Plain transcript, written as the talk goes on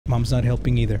mom's not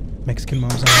helping either. Mexican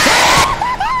mom's not.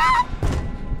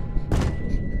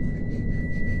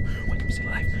 Wait, I'm still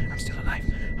alive. I'm still alive.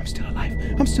 I'm still alive.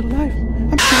 I'm still alive.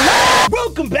 I'm still alive.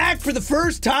 Welcome back for the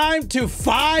first time to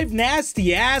 5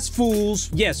 Nasty Ass Fools.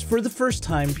 Yes, for the first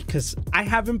time because I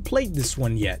haven't played this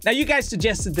one yet. Now, you guys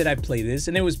suggested that I play this,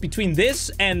 and it was between this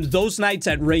and Those Nights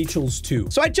at Rachel's 2.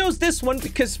 So I chose this one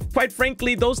because, quite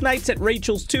frankly, Those Nights at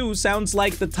Rachel's 2 sounds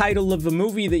like the title of a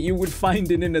movie that you would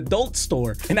find in an adult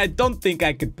store, and I don't think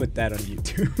I could put that on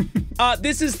YouTube.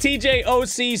 This is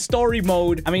TJOC story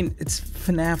mode. I mean, it's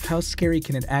FNAF. How scary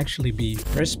can it actually be?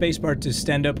 Press spacebar to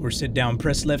stand up or sit down.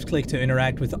 Press left click to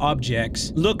interact with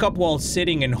objects. Look up while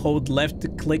sitting and hold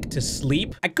left click to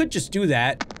sleep. I could just do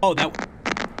that. Oh,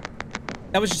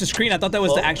 that was just a screen. I thought that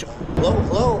was the actual...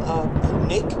 Hello,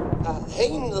 Nick? Hey,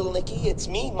 little Nicky, it's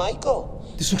me,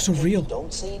 Michael. This looks so real.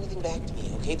 Don't say anything back to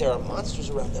me, okay? There are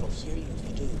monsters around that'll hear you if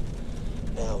you do.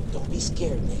 Now, don't be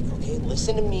scared, Nick, okay?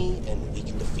 Listen to me, and we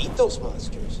can defeat those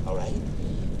monsters, all right?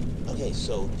 Okay,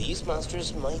 so these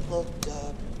monsters might look,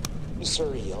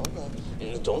 surreal.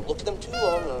 Don't look at them too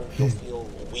long, or you'll feel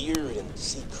weird and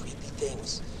see creepy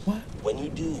things. What? When you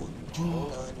do, turn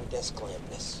on your desk lamp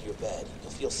next to your bed.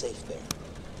 You'll feel safe there.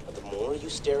 The more you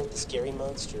stare at the scary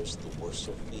monsters, the worse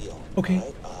you'll feel. Okay.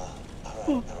 All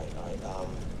right.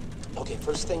 Okay,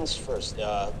 first things first.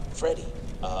 Freddy,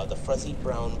 the fuzzy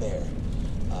brown bear.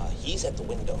 He's at the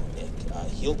window, Nick.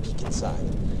 He'll peek inside.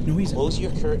 No, he's... Close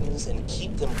your curtains and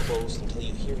keep them closed until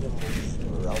you hear him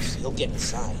leave, or else he'll get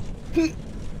inside. Then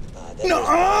there's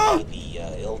Bonnie,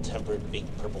 the ill-tempered big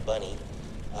purple bunny.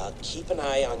 Keep an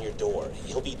eye on your door.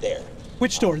 He'll be there.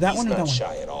 Which door? That one or that one? He's not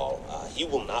shy at all. He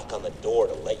will knock on the door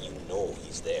to let you know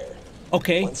he's there.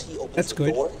 Okay. Once he opens That's the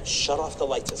good. door, shut off the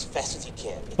lights as fast as you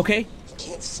can. Okay. He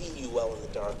can't see you well in the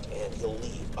dark, and he'll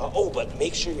leave. But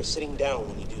make sure you're sitting down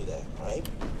when you do that, all right?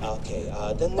 Okay,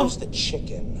 then there's the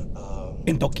chicken.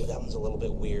 That one's a little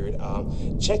bit weird.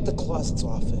 Check the closets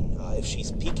often. If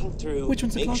she's peeking through,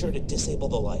 make sure to disable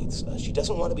the lights. She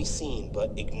doesn't want to be seen,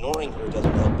 but ignoring her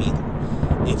doesn't help either.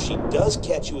 If she does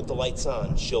catch you with the lights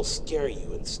on, she'll scare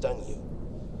you and stun you.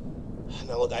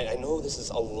 Now look, I know this is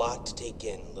a lot to take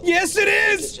in. Yes, it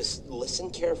is! Just listen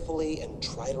carefully and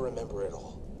try to remember it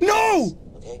all. No!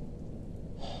 Okay?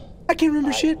 I can't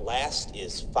remember shit. Last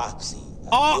is Foxy.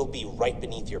 He'll be right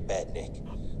beneath your bed, Nick.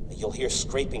 You'll hear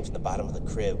scraping from the bottom of the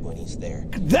crib when he's there.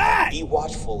 Be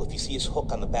watchful if you see his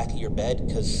hook on the back of your bed,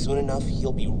 because soon enough,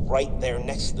 he'll be right there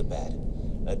next to the bed.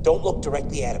 Don't look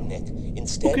directly at him, Nick.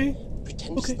 Instead,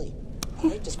 pretend to sleep. All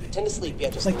right, just pretend to sleep.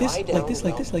 Yeah, just lie down.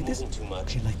 Like this. Too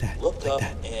much. Okay, like that. Look up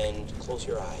and close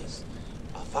your eyes.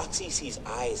 Foxy sees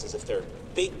eyes as if they're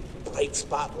big, bright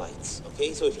spotlights.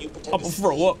 Okay, so if you pretend to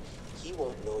sleep, he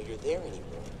won't know you're there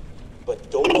anymore. But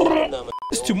don't open them.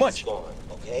 It's too much. Gone,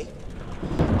 okay?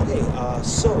 Okay,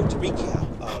 so to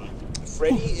recap,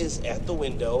 Freddy is at the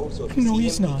window, so if you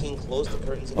see him peeking, close the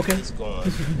curtains and he's gone.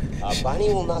 Bonnie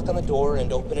will knock on the door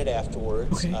and open it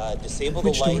afterwards. Disable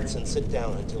the lights and sit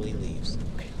down until he leaves.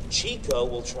 Chica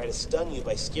will try to stun you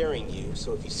by scaring you,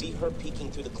 so if you see her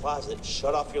peeking through the closet,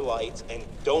 shut off your lights and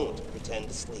don't pretend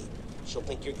to sleep. She'll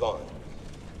think you're gone.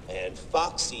 And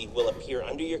Foxy will appear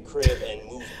under your crib and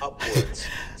move upwards,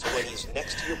 so when he's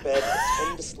next to your bed,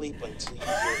 pretend to sleep until you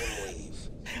hear him leave.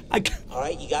 All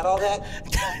right, you got all that?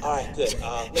 All right, good.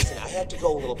 Listen, I have to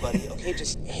go, little buddy, okay?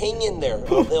 Just hang in there.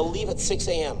 They'll leave at 6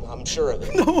 a.m., I'm sure of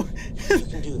it. No. You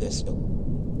can do this.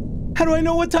 How do I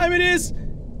know what time it is?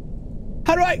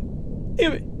 How do I...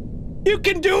 You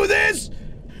can do this?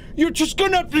 You're just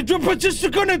gonna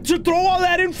throw all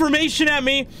that information at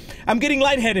me. I'm getting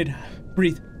lightheaded.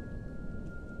 Breathe.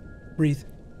 Breathe.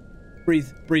 Breathe.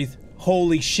 Breathe.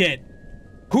 Holy shit.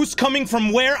 Who's coming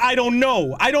from where? I don't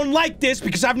know. I don't like this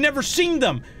because I've never seen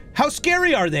them. How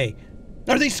scary are they?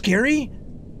 Are they scary?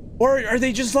 Or are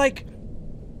they just like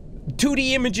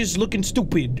 2D images looking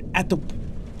stupid at the...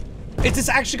 Is this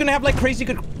actually gonna have like crazy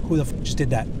good... Who the f just did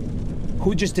that?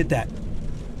 Who just did that?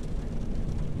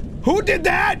 Who did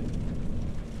that?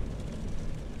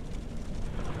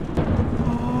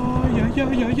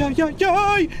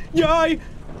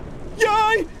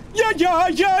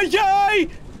 Yay!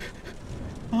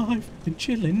 I've been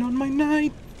chilling on my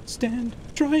nightstand,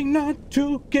 trying not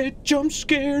to get jump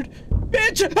scared.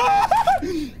 Bitch!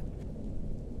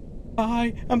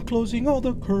 I am closing all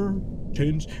the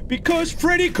curtains because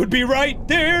Freddy could be right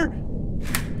there.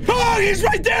 Oh, he's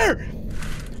right there!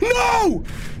 No!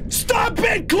 Stop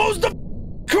it! Close the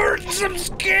curtains! I'm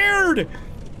scared!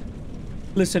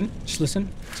 Listen, just listen.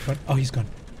 It's gone. Oh, he's gone.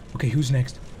 Okay, who's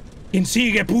next? ¿Quién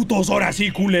sigue, putos? Ahora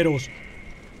sí, culeros.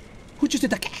 Who just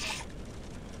did that?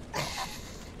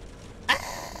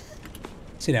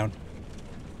 Sit down.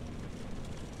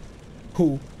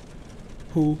 Who?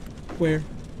 Where?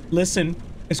 Listen.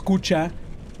 Escucha.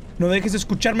 No dejes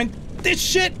escucharme. This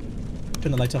shit!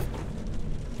 Turn the lights off.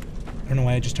 I don't know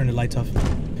why I just turned the lights off.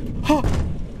 Huh?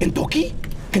 Kentucky?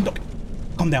 Kentucky.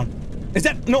 Calm down. Is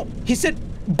that... No, he said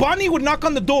Bonnie would knock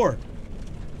on the door.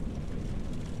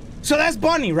 So that's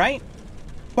Bonnie, right?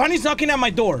 Bonnie's knocking at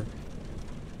my door.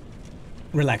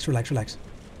 Relax, relax, relax.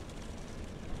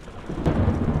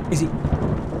 Is he...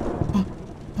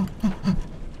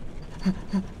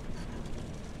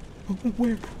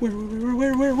 Where?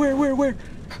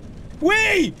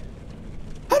 Wait!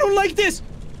 I don't like this!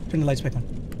 Turn the lights back on.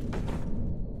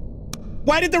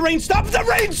 Why did the rain stop? The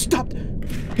rain stopped!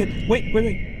 Okay, wait.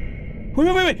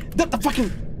 The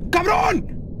fucking... Cabron!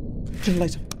 Turn the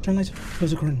lights off. Turn the lights off.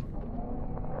 Close the curtain.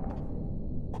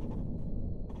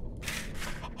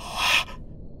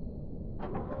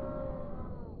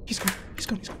 He's gone.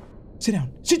 Sit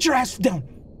down. Sit your ass down.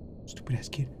 Stupid ass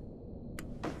kid.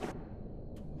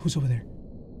 Who's over there?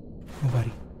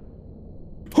 Nobody.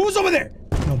 Who's over there?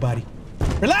 Nobody.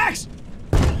 Relax!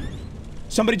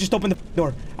 Somebody just opened the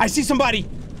door. I see somebody.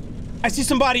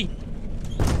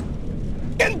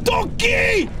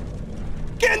 Kentucky!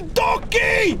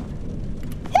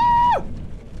 Woo!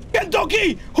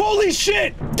 Kentucky! Holy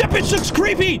shit! That bitch looks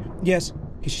creepy! Yes.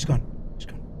 Okay, she's gone.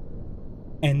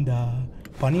 And,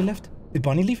 Bonnie left? Did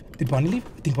Bonnie leave? I think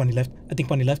Bonnie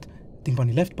left.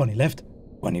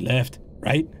 Bonnie left,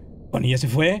 right? Bonnie ya se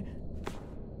fue?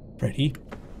 Freddy,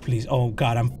 please. Oh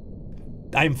god, I'm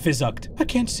fizzucked. I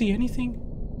can't see anything.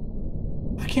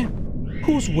 I can't.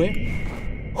 Who's where?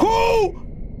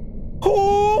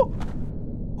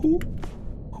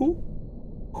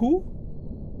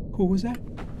 Who was that?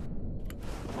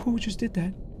 Who just did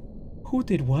that? Who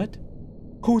did what?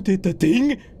 Who did the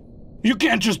thing? You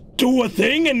can't just do a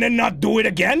thing and then not do it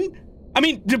again? I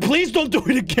mean, please don't do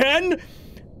it again!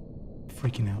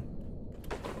 Freaking out.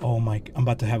 Oh my, I'm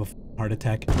about to have a heart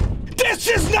attack. This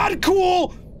is not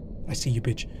cool! I see you,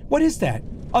 bitch. What is that?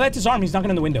 Oh, that's his arm. He's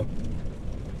knocking on the window.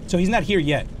 So he's not here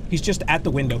yet. He's just at the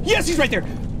window. Yes, he's right there!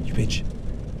 You bitch.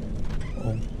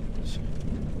 Oh.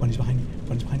 Bunny's behind me.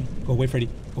 Go away, Freddy.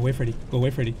 Go away, Freddy.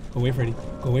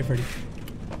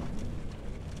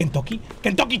 Kentucky,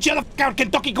 chill the f*** out!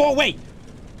 Kentucky, go away!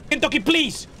 Kentucky,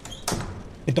 please!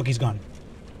 Kentucky's gone.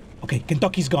 Okay,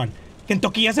 Kentucky's gone.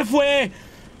 Kentucky ya se fue!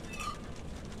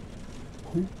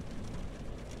 Who?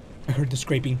 I heard the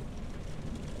scraping.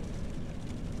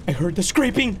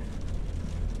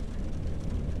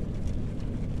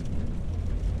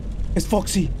 It's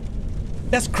Foxy.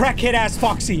 That's crackhead ass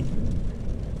Foxy.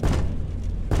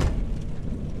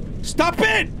 Stop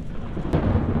it!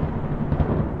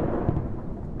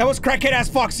 That was crackhead ass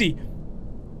Foxy.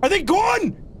 Are they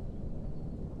gone?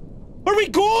 Are we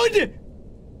good?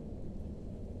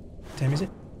 What time is it?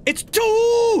 It's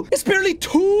 2! It's barely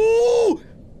 2!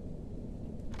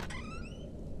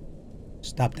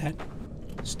 Stop that.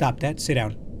 Sit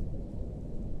down.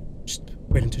 Just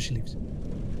wait until she leaves.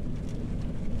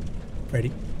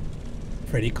 Freddy,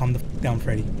 calm the f down,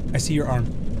 Freddy. I see your arm.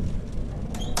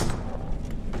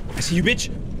 I see you, bitch.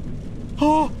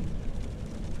 Oh!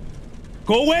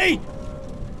 Go away!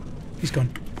 He's gone.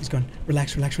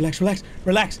 Relax.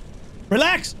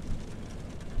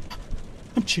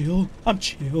 I'm chill.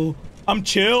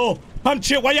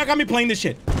 Why y'all got me playing this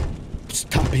shit?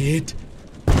 Stop it.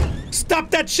 Stop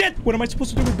that shit! What am I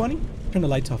supposed to do with Bunny? Turn the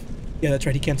lights off. Yeah, that's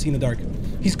right. He can't see in the dark.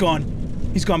 He's gone.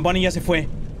 Bunny ya se fue.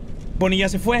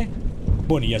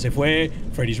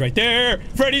 Freddy's right there.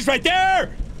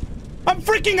 I'm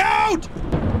freaking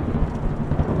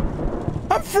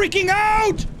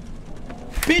out!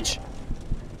 Bitch!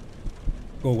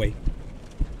 Go away.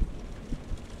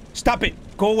 Stop it!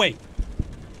 Go away!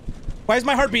 Why is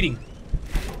my heart beating?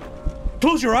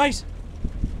 Close your eyes!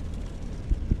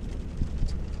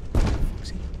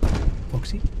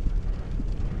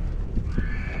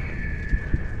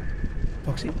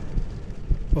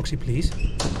 Foxy, please.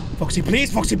 Foxy,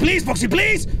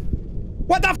 please!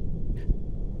 What the f?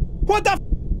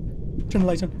 Turn the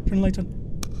lights on.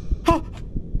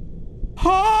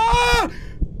 Huh?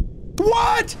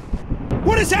 What?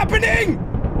 What is happening?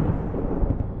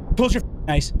 Close your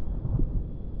eyes.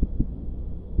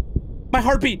 My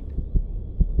heartbeat.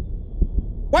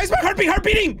 Why is my heartbeat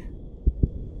heartbeating?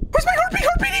 Why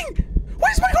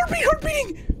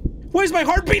is my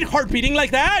heartbeat heartbeating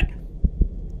like that?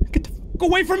 Get the f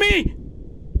away from me!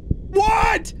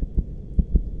 What?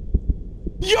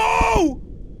 Yo!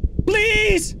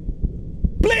 Please!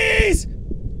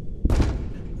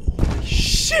 Holy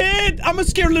shit! I'm a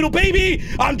scared little baby!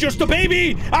 I'm just a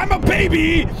baby! I'm a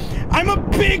baby! I'm a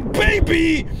big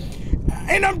baby!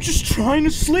 And I'm just trying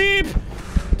to sleep!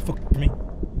 Fuck me.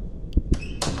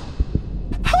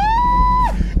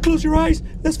 Ah! Close your eyes!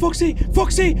 That's Foxy!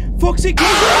 Foxy! Foxy!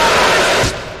 Close your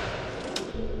eyes!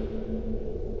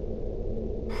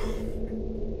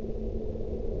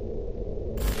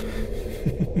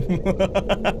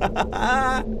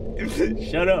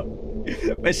 Shut up.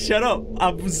 But shut up.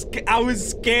 I was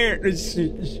scared.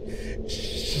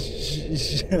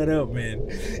 Shut up, man.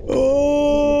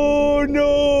 Oh,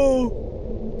 no.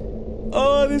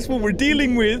 Oh, this is what we're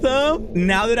dealing with, huh?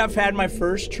 Now that I've had my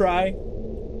first try,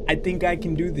 I think I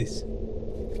can do this.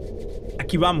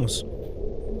 Aquí vamos.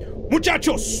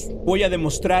 Muchachos, voy a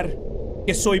demostrar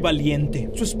que soy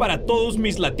valiente. Eso es para todos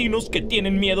mis latinos que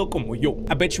tienen miedo como yo.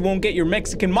 I bet you won't get your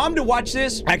Mexican mom to watch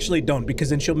this. Actually, don't, because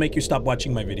then she'll make you stop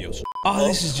watching my videos. Oh,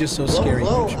 this is just so scary,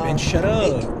 man. Shut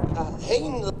up.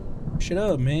 Shut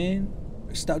up, man.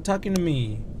 Stop talking to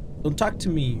me. Don't talk to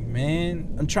me,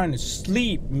 man. I'm trying to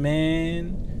sleep,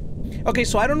 man. Okay,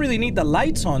 so I don't really need the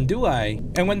lights on, do I?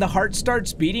 And when the heart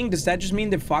starts beating, does that just mean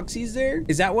that Foxy's there?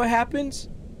 Is that what happens?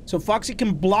 So Foxy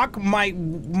can block my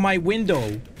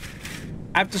window.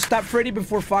 I have to stop Freddy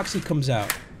before Foxy comes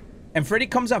out. And Freddy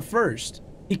comes out first.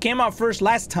 He came out first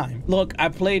last time. Look, I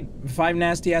played Five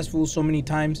Nasty Ass Fools so many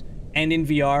times and in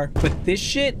VR. But this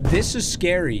shit, this is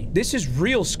scary. This is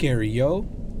real scary, yo.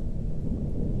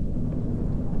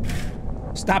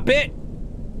 Stop it!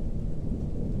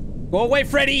 Go away,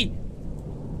 Freddy!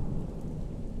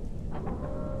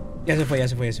 Ya se fue, ya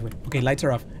se fue, ya se fue. Okay, lights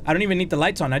are off. I don't even need the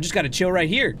lights on. I just gotta chill right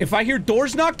here. If I hear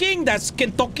doors knocking, that's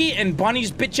Kentucky and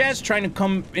Bonnie's bitch ass trying to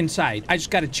come inside. I just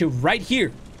gotta chill right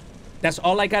here. That's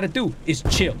all I gotta do is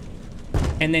chill.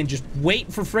 And then just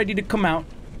wait for Freddy to come out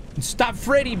and stop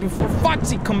Freddy before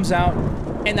Foxy comes out,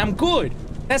 and I'm good.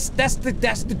 That's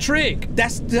the trick.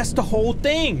 That's the whole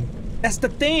thing. That's the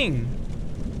thing.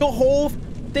 The whole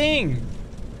thing.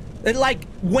 Like,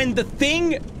 when the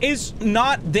thing is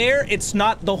not there, it's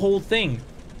not the whole thing.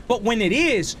 But when it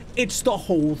is, it's the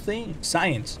whole thing.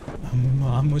 Science.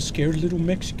 I'm a scared little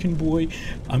Mexican boy.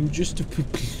 I'm just a...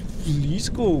 Please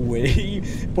go away.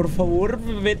 Por favor,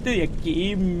 vete de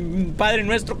aquí. Padre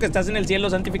nuestro que estás en el cielo,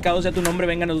 santificado sea tu nombre.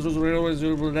 Venga a nosotros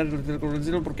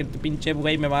porque tu pinche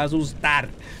güey me va a asustar.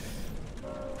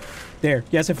 There,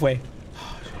 ya se fue.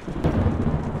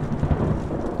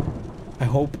 I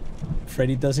hope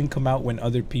Freddy doesn't come out when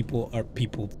other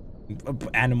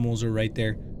animals are right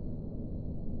there.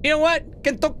 You know what,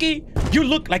 Kentucky? You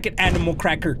look like an animal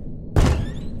cracker.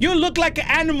 You look like an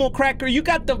animal cracker. You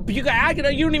don't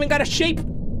even got a shape.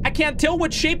 I can't tell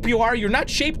what shape you are. You're not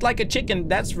shaped like a chicken,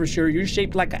 that's for sure. You're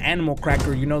shaped like an animal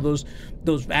cracker. You know those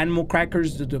animal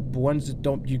crackers, the ones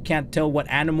that you can't tell what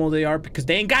animal they are because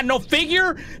they ain't got no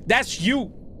figure? That's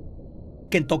you,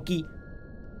 Kentucky.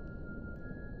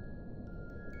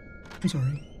 I'm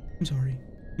sorry. I'm sorry.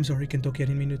 I'm sorry, Kentucky. I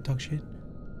didn't mean to talk shit.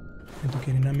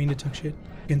 Kentucky, I did not mean to talk shit.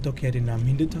 Kentucky, I did not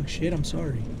mean to talk shit. I'm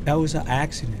sorry. That was an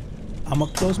accident. I'm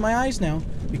gonna close my eyes now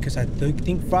because I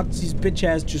think Foxy's bitch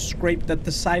ass just scraped at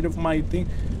the side of my thing.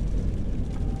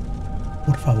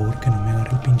 Por favor, que no me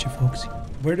agarre el pinche Foxy.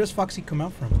 Where does Foxy come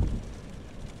out from?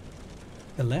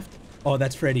 The left? Oh,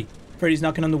 that's Freddy. Freddy's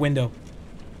knocking on the window.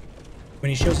 When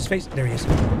he shows his face, there he is.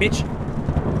 Bitch.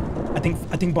 I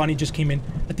think Bonnie just came in.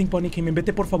 I think Bonnie came in.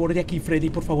 Vete por favor de aquí, Freddy.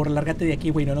 Por favor, lárgate de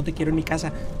aquí, güey. No te quiero en mi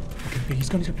casa. Okay, he's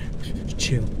gonna...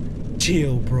 Chill.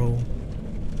 Chill, bro.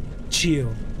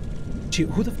 Chill. Chill.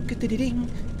 Who the fuck?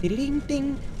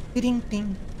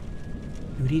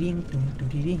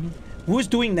 Who's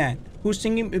doing that? Who's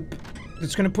singing?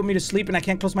 It's gonna put me to sleep and I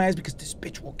can't close my eyes because this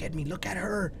bitch will get me. Look at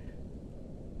her.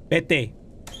 Vete.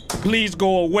 Please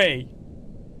go away.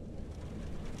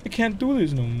 I can't do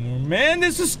this no more, man.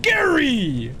 This is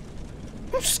scary.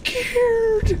 I'm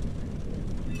scared.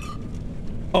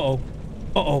 Uh-oh.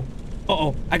 Uh-oh.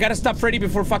 Uh-oh. I gotta stop Freddy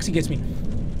before Foxy gets me.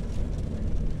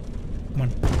 Come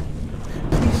on.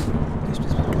 Please. Please.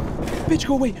 Bitch,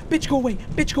 go away. Bitch, go away.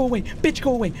 Bitch, go away. Bitch,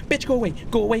 go away. Bitch, go away.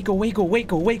 Go away, go away, go away,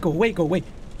 go away, go away, go away.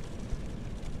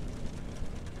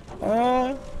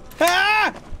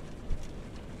 Ah!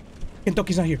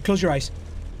 Kentucky's not here. Close your eyes.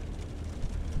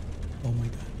 Oh my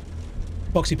god.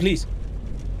 Foxy, please.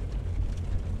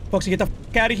 Foxy, get the f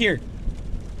out of here.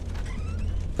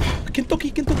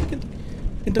 Kentucky can't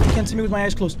see me with my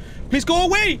eyes closed. Please go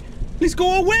away! Please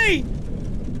go away!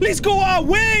 Please go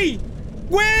away!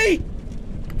 Wait!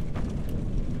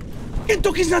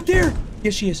 Kentucky's not there!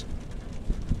 Yes, she is.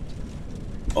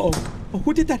 Uh-oh. Oh,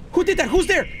 who did that? Who did that? Who's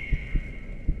there?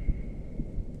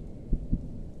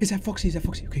 Is that Foxy? Is that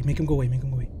Foxy? Okay, make him go away. Make him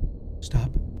go away.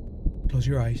 Stop. Close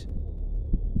your eyes.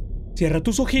 Cierra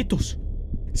tus ojitos.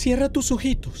 Cierra tus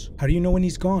ojitos. How do you know when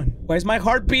he's gone? Why is my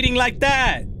heart beating like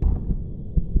that?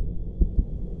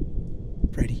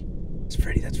 Freddy. It's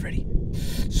Freddy. That's Freddy.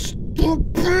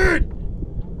 Stupid!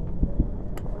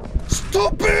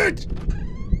 Stupid!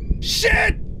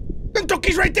 Shit!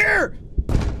 Kentucky's right there!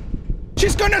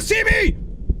 She's gonna see me!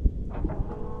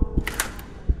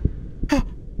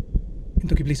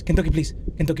 Kentucky, please. Kentucky, please.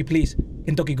 Kentucky, please.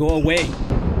 Kentucky, go away.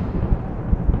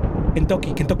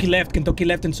 Kentucky left. Kentucky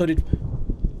left, and so did...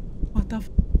 What the f...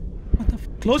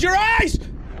 Close your eyes!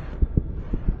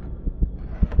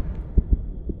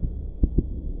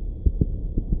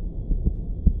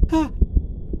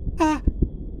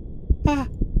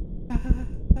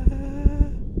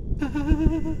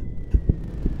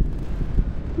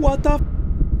 What the f...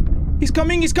 He's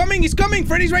coming, he's coming, he's coming!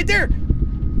 Freddy's right there!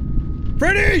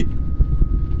 Freddy!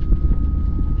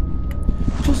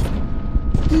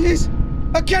 Please!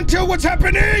 I can't tell what's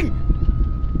happening!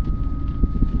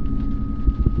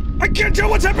 I can't tell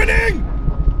what's happening!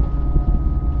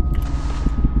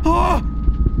 Ah!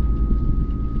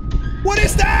 What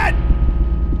is that?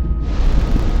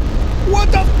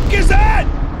 What the f is that?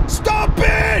 Stop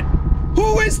it!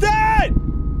 Who is that?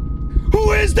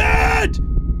 Who is that?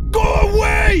 Go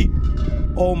away!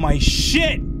 Oh my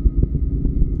shit!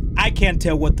 I can't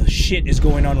tell what the shit is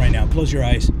going on right now. Close your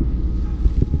eyes.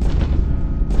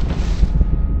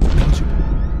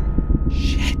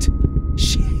 Shit.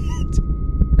 Shit.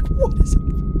 What is it?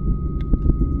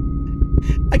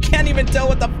 I can't even tell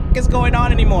what the f is going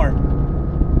on anymore.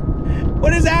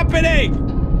 What is happening?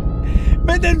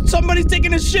 Man, then somebody's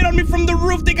taking a shit on me from the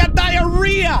roof. They got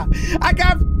diarrhea. I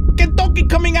got Kentucky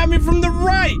coming at me from the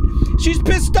right. She's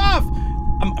pissed off.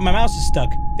 My mouse is stuck.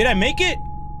 Did I make it?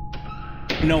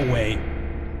 No way.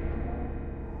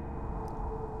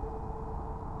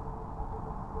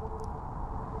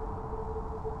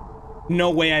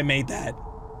 No way I made that.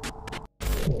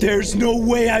 There's no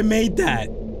way I made that.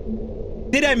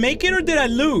 Did I make it or did I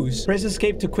lose? Press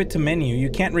escape to quit the menu. You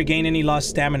can't regain any lost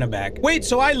stamina back. Wait,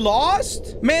 so I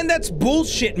lost? Man, that's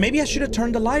bullshit. Maybe I should have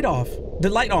turned the light off. The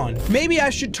light on. Maybe I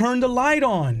should turn the light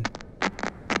on.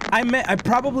 I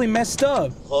probably messed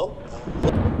up. Hello?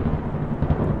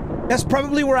 That's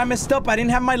probably where I messed up. I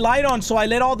didn't have my light on, so I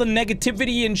let all the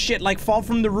negativity and shit like fall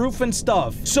from the roof and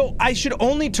stuff. So I should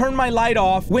only turn my light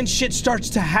off when shit starts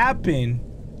to happen.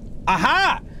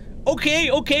 Aha!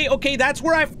 Okay, that's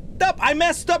where I f***ed up. I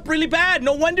messed up really bad.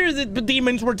 No wonder the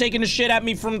demons were taking a shit at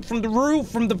me from the roof,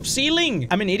 from the ceiling.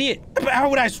 I'm an idiot. How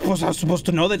would I supposed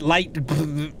to know that light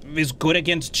is good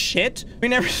against shit? I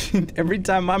mean, every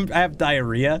time I have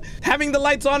diarrhea, having the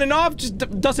lights on and off just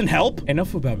doesn't help.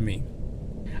 Enough about me.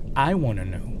 I want to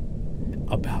know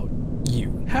about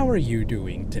you. How are you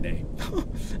doing today?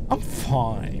 I'm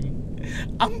fine.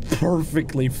 I'm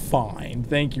perfectly fine.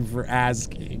 Thank you for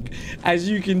asking. As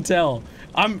you can tell,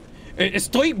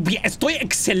 estoy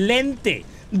excelente.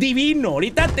 Divino.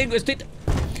 Ahorita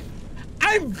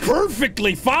I'm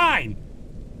perfectly fine.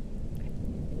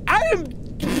 I am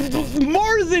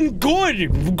more than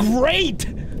good. Great.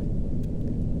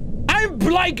 I'm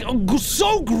like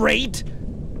so great.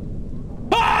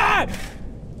 Ah!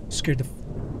 Scared the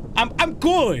I'm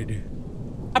good.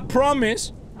 I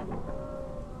promise.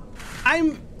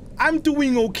 I'm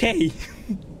doing okay.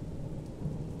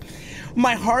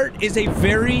 My heart is a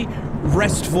very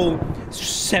restful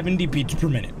 70 beats per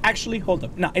minute. Actually, hold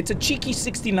up. No, it's a cheeky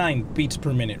 69 beats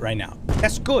per minute right now.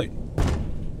 That's good.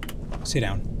 Sit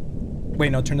down.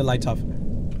 Wait, no, turn the lights off.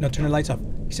 No, turn the lights off.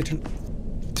 He said turn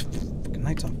fucking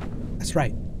lights off. That's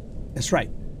right. That's right.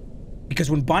 Because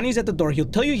when Bonnie's at the door, he'll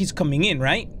tell you he's coming in,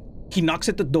 right? He knocks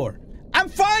at the door. I'm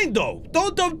fine though.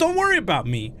 Don't worry about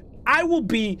me. I will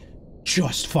be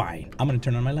just fine. I'm gonna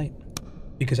turn on my light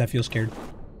because I feel scared.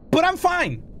 But I'm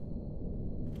fine.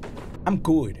 I'm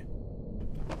good.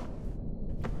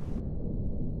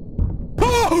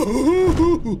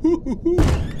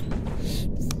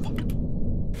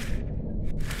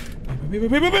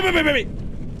 Wait.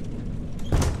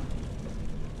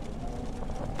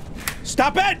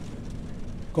 Stop it!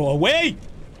 Go away!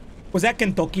 Was that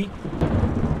Kentucky?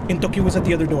 Kentucky was at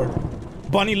the other door.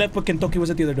 Bonnie left, but Kentucky was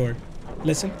at the other door.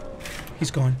 Listen.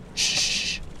 He's gone.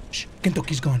 Shh.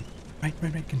 Kentucky's gone. Right.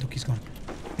 Kentucky's gone.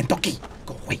 Kentucky!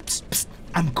 Go away. Psst.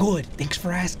 I'm good. Thanks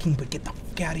for asking, but get the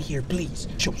fuck out of here, please.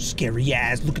 Show scary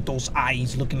ass. Look at those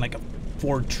eyes looking like a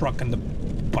Ford truck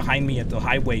behind me at the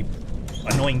highway.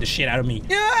 Annoying the shit out of me.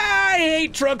 Yeah, I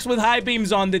hate trucks with high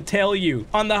beams on that tell you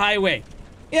on the highway.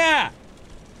 Yeah.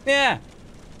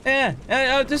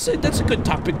 That's a good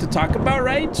topic to talk about,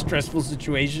 right? Stressful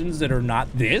situations that are not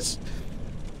this.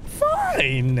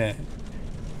 Fine.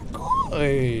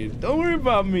 good. Don't worry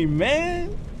about me,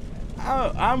 man.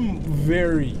 I'm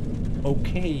very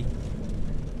okay.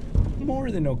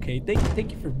 More than okay.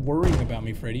 Thank you for worrying about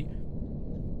me, Freddy.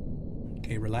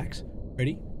 Okay, relax.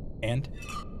 Ready? And...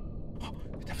 Oh,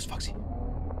 that was Foxy.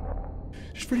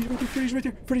 There's Freddy right there. Freddy's right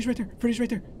there. Freddy's right there. Freddy's right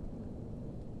there.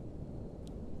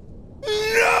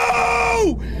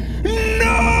 No! No!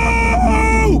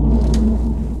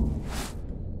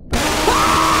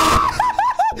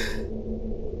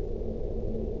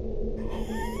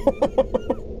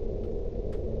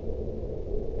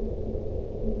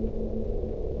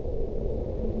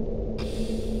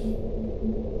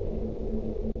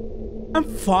 I'm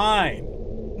fine.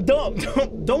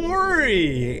 Don't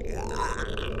worry.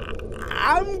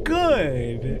 I'm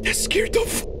good. That scared the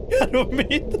f out of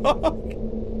me, dog.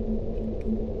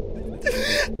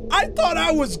 I thought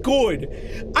I was good.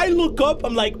 I look up,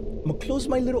 I'm like, I'm gonna close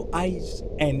my little eyes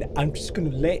and I'm just gonna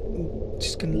let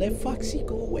Foxy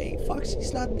go away.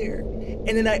 Foxy's not there. And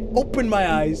then I open my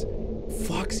eyes.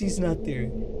 Foxy's not there.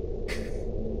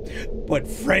 But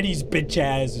Freddy's bitch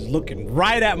ass is looking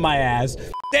right at my ass.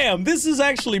 Damn, this is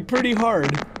actually pretty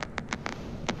hard.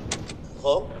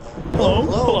 Hello?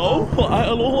 Hello?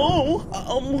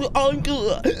 I'm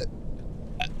good.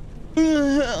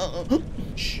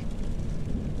 Shh.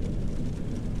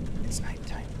 It's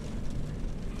nighttime.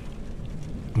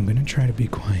 I'm gonna try to be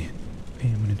quiet. Okay,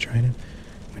 I'm gonna try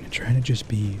to just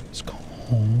be as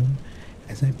calm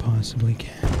as I possibly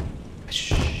can.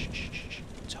 Shh.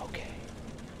 It's okay.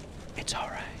 It's all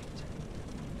right.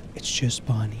 It's just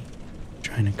Bonnie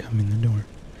trying to come in the door.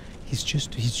 He's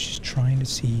just trying to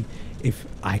see if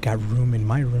I got room in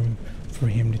my room for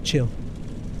him to chill.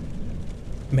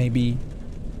 Maybe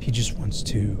he just wants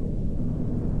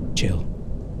to chill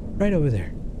right over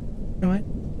there. You know what?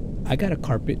 I got a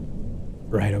carpet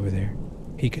right over there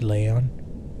he could lay on.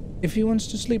 If he wants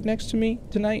to sleep next to me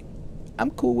tonight,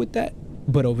 I'm cool with that.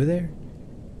 But over there,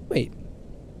 wait,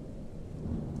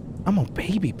 I'm a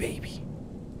baby.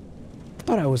 I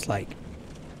thought I was like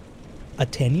a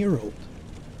 10-year-old,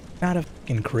 not a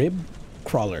fucking crib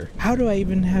crawler. How do I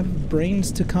even have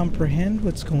brains to comprehend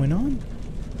what's going on?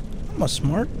 I'm a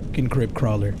smart fucking crib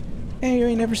crawler. Hey, you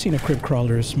ain't never seen a crib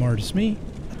crawler as smart as me.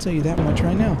 I'll tell you that much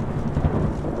right now.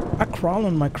 I crawl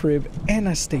in my crib and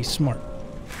I stay smart.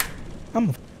 I'm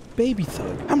a baby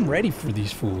thug. I'm ready for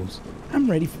these fools. I'm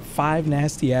ready for 5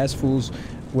 nasty ass fools.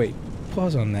 Wait,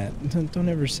 pause on that. Don't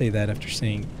ever say that after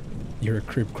saying you're a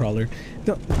crib crawler.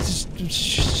 Don't,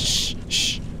 shh.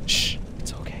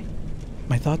 It's okay.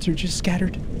 My thoughts are just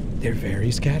scattered. They're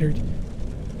very scattered.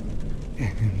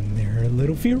 And they're a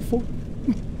little fearful.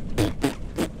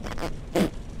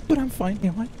 But I'm fine. You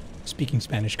know what? Speaking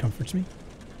Spanish comforts me.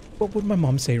 What would my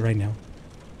mom say right now?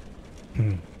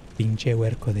 Pinche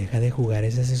huerco, deja de jugar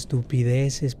esas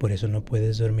estupideces, por eso no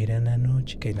puedes dormir en la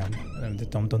noche. Okay, no,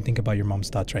 don't think about your mom's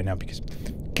thoughts right now because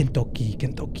Kentucky,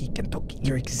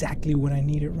 you're exactly what I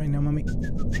needed right now, mommy.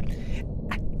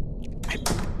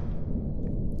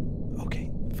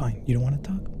 Okay, fine. You don't want to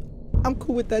talk? I'm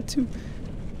cool with that too.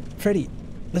 Freddy,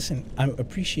 listen, I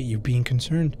appreciate you being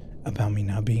concerned about me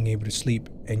not being able to sleep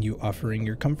and you offering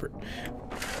your comfort.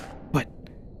 But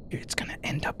it's gonna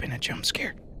end up in a jump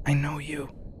scare. I know you.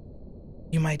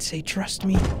 You might say, trust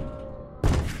me.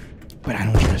 But I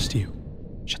don't trust you.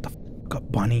 Shut the fuck up,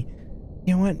 Bonnie.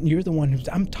 You know what? You're the one who's...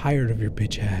 I'm tired of your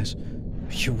bitch ass.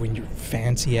 You and your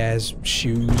fancy ass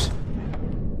shoes.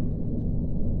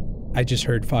 I just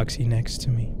heard Foxy next to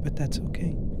me, but that's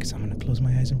okay. Because I'm gonna close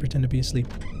my eyes and pretend to be asleep.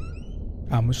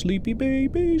 I'm a sleepy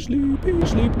baby, sleep.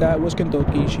 That was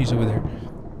Kentucky. She's over there.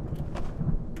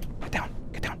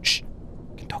 Get down. Shh.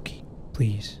 Kentucky,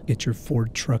 please get your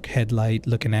Ford truck headlight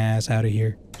looking ass out of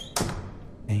here.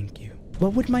 Thank you.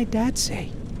 What would my dad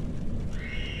say?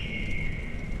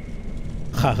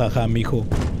 Ja, mijo.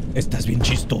 Estás bien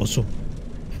chistoso.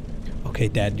 Okay,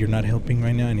 Dad, you're not helping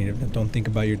right now. Don't think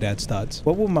about your dad's thoughts.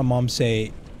 What would my mom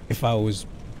say if I was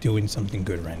doing something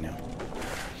good right now?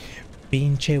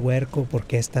 Pinche huerco, ¿por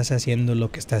qué estás haciendo lo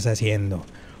que estás haciendo?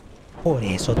 Por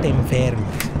eso te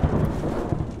enfermas.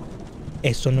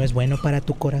 Eso no es bueno para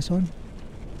tu corazón.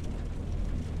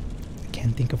 I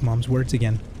can't think of Mom's words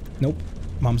again. Nope.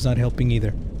 Mom's not helping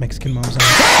either. Mexican Mom's not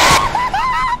helping.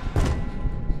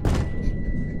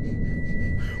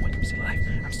 Wait, I'm still alive.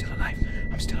 I'm still alive.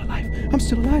 I'm still alive. I'm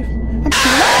still alive. I'm still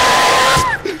alive.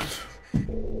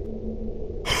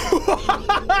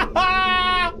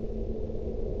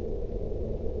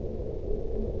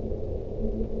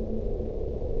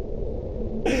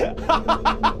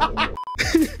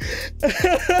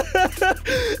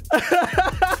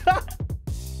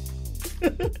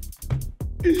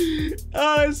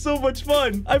 Oh, it's so much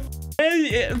fun. I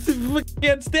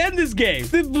can't stand this game.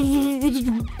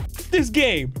 This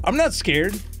game. I'm not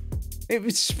scared.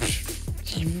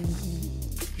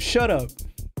 Shut up.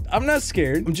 I'm not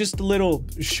scared. I'm just a little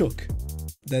shook.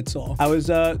 That's all. I was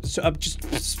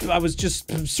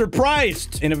just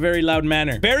surprised in a very loud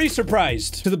manner. Very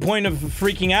surprised to the point of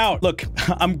freaking out. Look,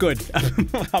 I'm good.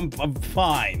 I'm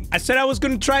fine. I said I was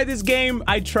gonna try this game.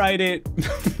 I tried it.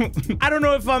 I don't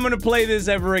know if I'm gonna play this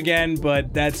ever again,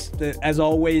 but as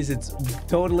always, it's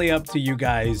totally up to you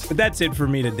guys. But that's it for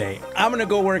me today. I'm gonna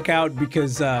go work out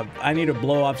because I need to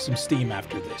blow off some steam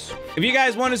after this. If you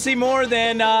guys want to see more,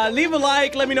 then leave a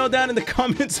like. Let me know down in the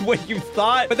comments what you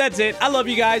thought. But that's it. I love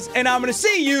you guys, and I'm gonna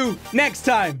see you next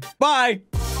time. Bye.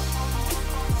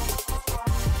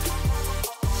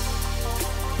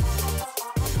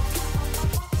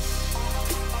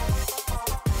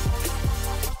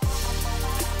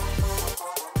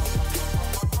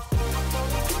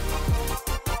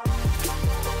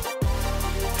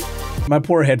 My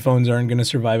poor headphones aren't gonna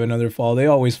survive another fall. They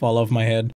always fall off my head.